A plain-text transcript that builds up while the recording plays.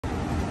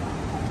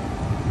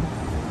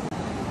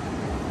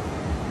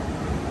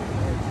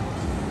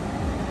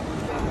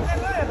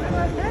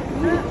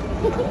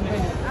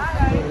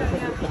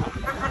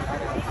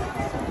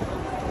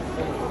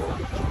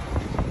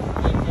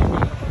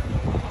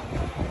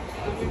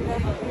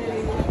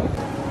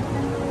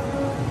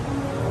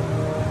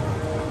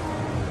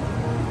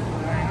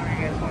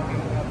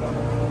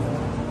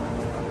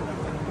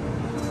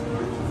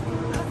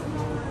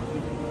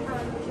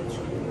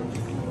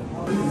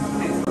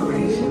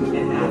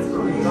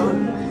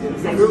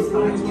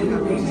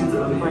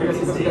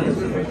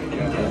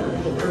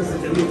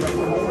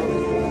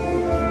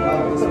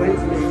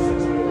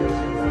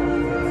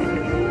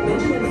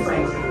Benjamin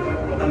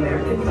Franklin,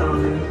 American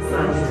founder,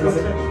 scientist,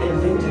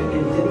 inventor,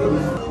 and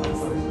diplomat.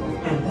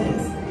 And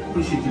this,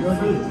 we should do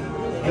freely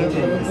and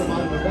generously.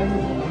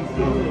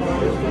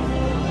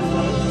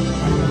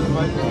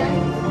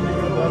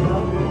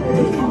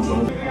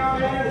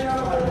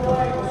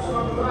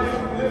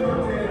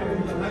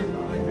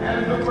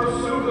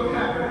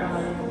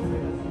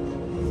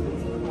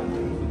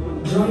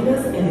 Join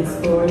us in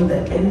exploring the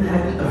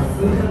impact of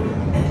freedom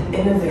and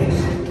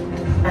innovation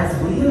as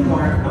we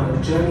embark on a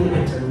journey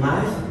into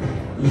life,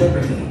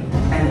 liberty,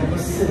 and the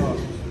pursuit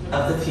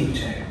of the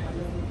future.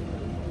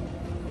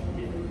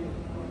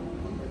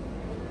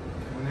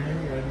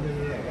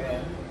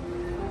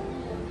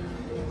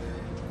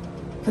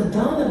 The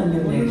dawn of a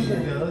new nation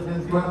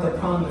brought the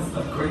promise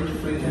of great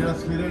freedom.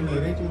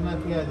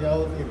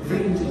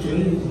 Freedom to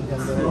dream,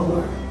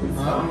 explore,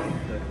 inspire,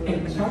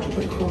 and chart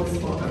the course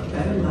for a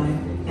better life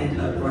and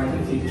a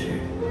brighter future.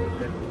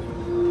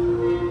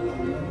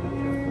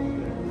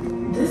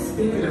 This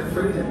spirit of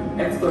freedom,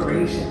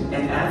 exploration,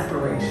 and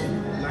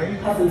aspiration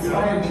has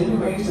inspired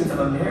generations of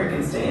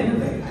Americans to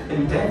innovate,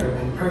 endeavor,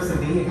 and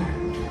persevere.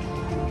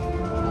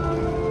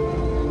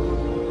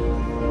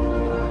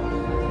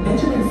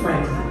 Benjamin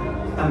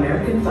Franklin,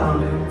 American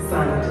founder,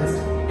 scientist,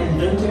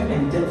 inventor,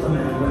 and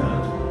diplomat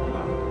wrote,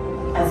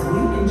 "As we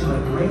enjoy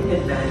great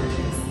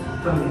advantages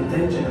from the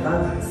invention of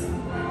others,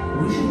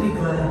 we should be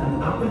glad of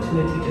an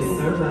opportunity to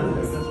serve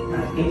others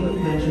by any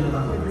invention of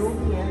ours.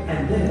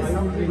 And this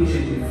we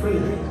should do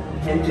freely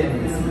and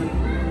generously."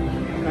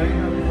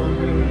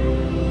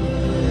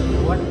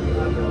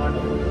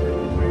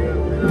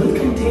 We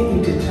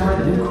continue to chart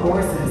new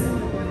courses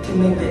to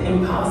make the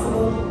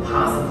impossible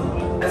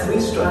possible as we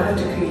strive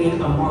to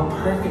create a more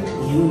perfect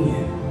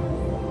union.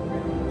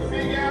 We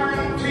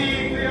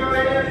guarantee the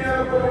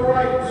inalienable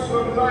rights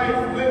of life,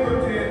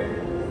 liberty,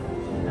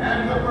 and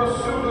the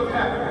pursuit of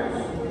happiness.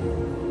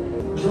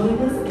 Join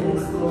us in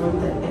exploring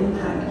the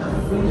impact of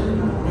freedom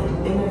and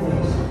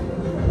innovation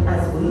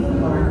as we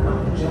embark on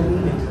a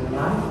journey into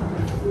life,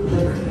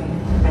 liberty,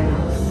 and the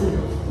pursuit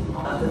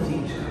of the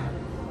future.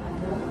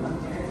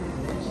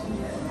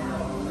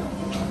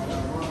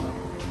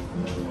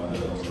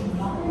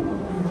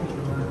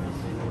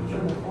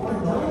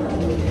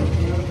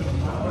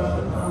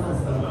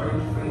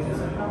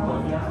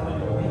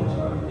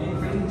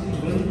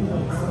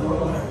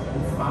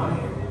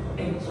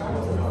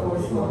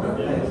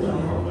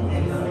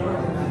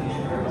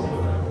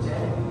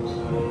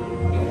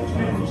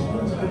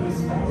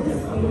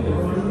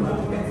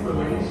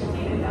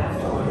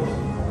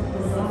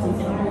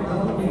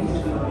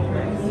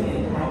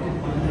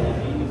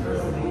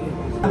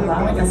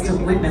 Allowing us to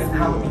witness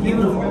how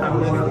beautiful our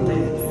world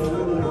is.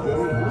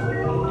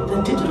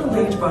 The digital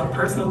age brought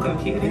personal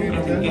computing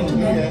and the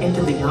internet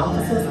into the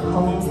offices,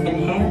 homes, and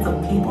hands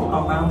of people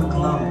around the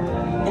globe.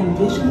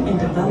 Envisioned and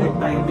developed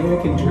by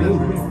American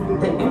dreamers,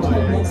 the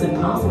internet makes it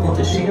possible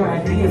to share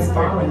ideas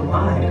far and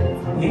wide,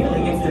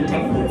 nearly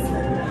instantaneously.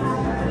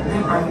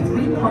 There are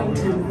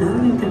 3.2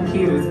 billion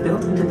computers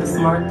built into the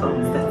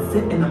smartphones that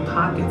sit in the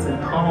pockets and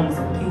palms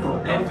of people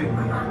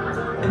everywhere.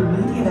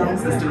 Immediate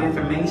access to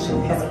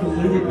information has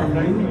created a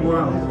new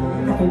world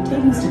that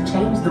continues to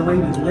change the way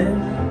we live,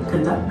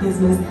 conduct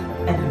business,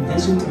 and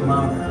envision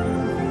tomorrow.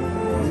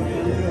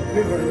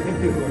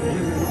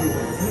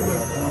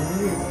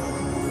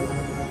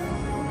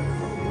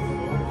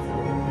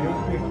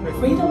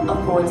 Freedom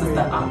affords us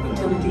the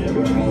opportunity to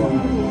dream,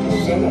 to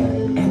share,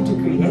 and to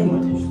create.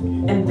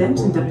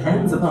 Invention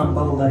depends upon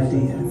bold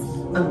ideas,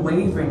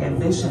 unwavering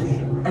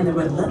ambition, and the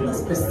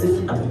relentless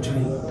pursuit of a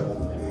dream.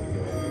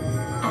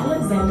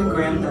 Alexander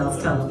Graham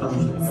Bell's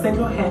telephone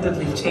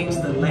single-handedly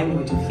changed the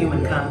language of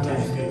human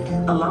contact,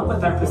 along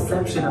with our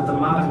perception of the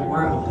modern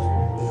world,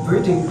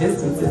 bridging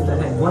distances that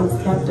had once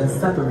kept us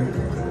separated.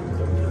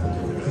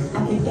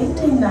 At the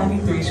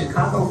 1893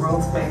 Chicago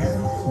World's Fair,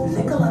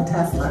 Nikola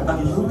Tesla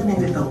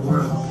illuminated the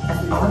world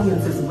as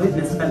audiences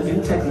witnessed a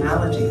new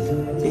technology,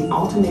 the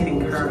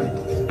alternating current,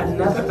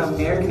 another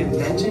American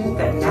invention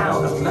that now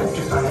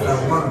electrifies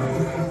our world.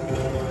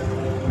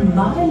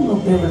 Modern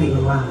mobility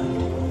arrived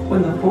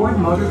when the Ford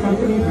Motor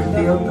Company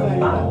revealed the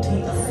Model T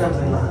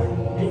assembly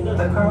line.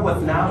 The car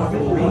was now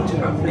within reach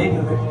of many,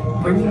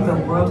 bringing the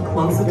world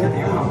closer to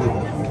their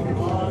home.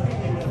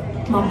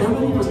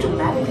 Mobility was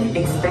dramatically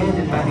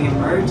expanded by the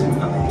emergence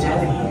of the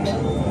jet age.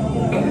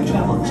 Air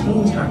travel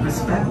changed our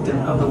perspective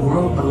of the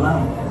world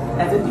below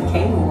as it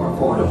became more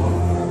affordable,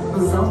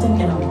 resulting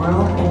in a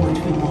world in which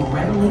we more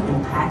readily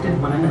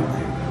impacted one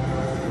another.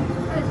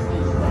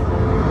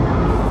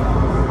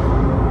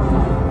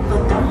 The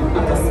dawn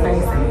of the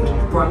space age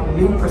brought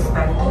new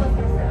perspective.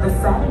 The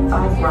Saturn V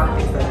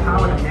rockets that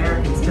powered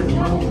Americans to the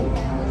moon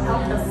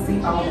helped us see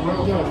our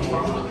world from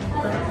afar,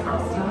 but the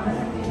first time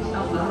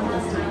allowed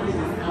us to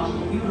witness how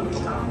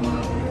beautiful our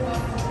world is.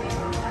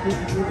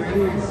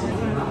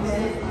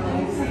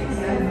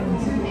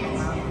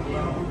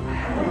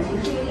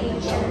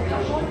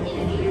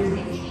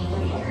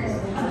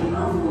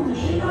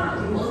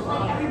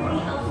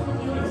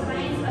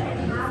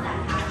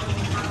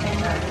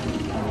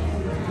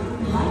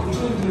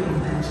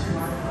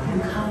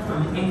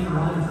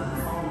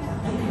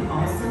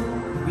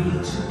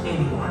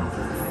 wants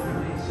us.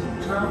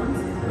 Drones,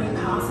 made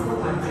possible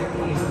by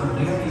decades of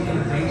American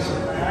innovation,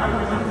 are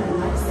providing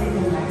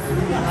life-saving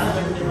vaccines,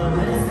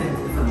 medicines,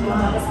 and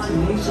supplies to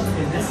nations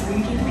in this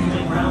region and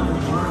around the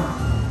world,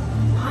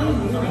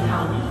 pioneering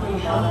how we bring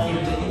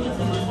healthcare to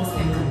individuals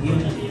and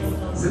communities.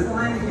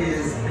 Zipline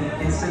is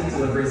an instant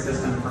delivery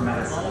system for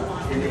medicine.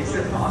 It makes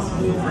it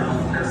possible for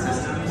healthcare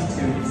systems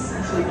to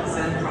essentially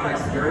send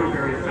products very,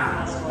 very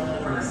fast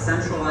from a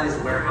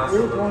centralized warehouse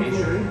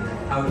location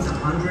out to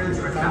hundreds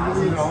or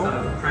thousands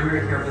of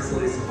primary care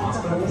facilities and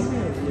hospitals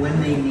when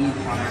they need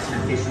products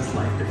and a patient's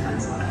life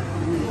depends on it.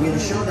 We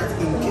ensure that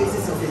in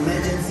cases of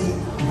emergency,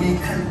 we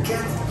can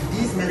get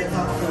these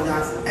medical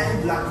products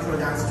and blood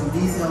products to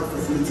these health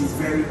facilities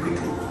very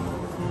quickly.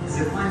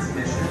 Zipline's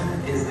mission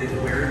is that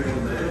where you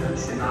live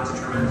should not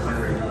determine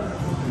whether you live.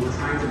 We're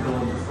trying to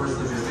build the first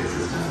logistics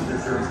system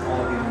that serves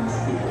all humans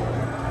equally.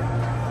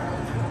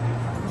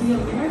 The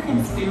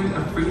American spirit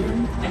of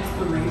freedom,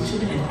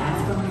 exploration, and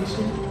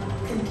aspiration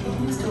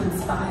continues to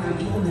inspire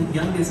even the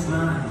youngest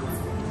minds.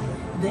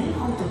 They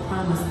hold the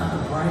promise of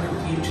a brighter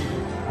future,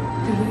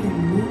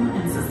 creating new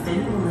and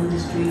sustainable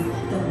industries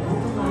that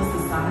mobilize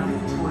society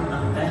toward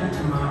a better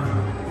tomorrow.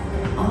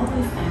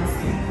 Always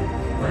asking,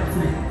 what's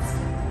next?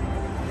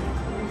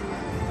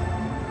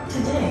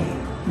 Today,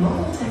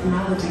 mobile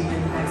technology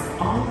impacts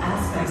all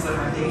aspects of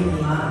our daily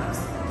lives.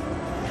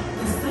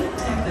 The same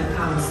tech that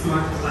powers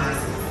smart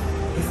classes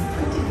is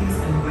put to use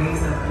in ways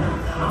that were not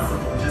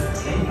possible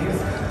just 10 years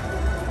ago.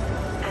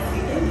 As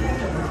the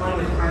impact of the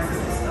climate crisis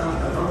is felt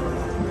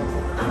globally,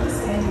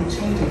 understanding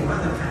changing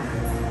weather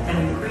patterns and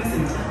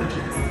increasing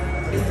temperatures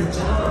is the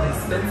job of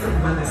expensive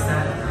weather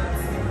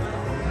satellites.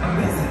 Or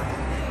is it?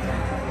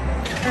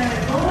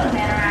 The goal of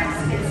Manarax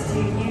is to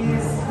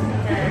use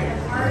the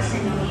harsh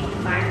and unique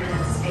environment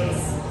of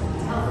space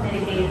to help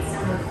mitigate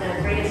some of the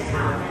greatest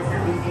challenges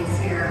that we face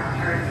here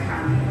on Earth,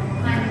 from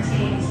climate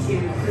change to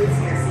food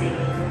scarcity.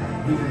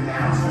 We've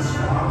announced the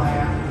Spa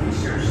Lab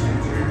Research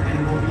Center and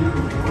will be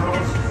the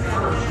world's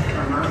first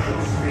commercial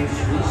space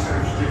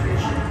research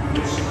division,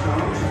 which is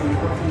going to be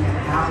looking at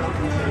how we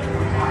can take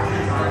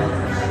robotic art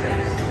from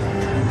space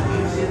and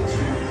use it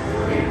to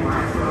create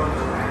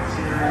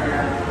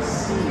microbacteria,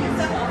 seeds,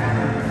 and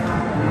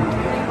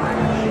communicate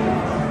climate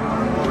change on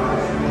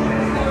Mars.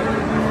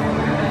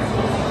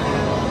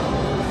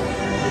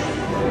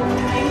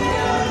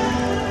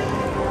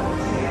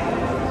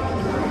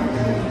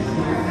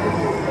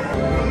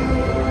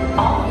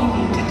 All we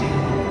need to do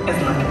is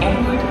look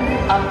inward,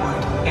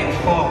 upward, and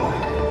forward,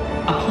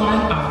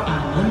 applying our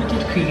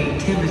unlimited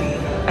creativity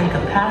and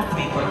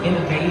capacity for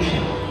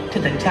innovation to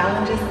the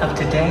challenges of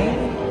today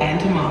and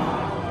tomorrow.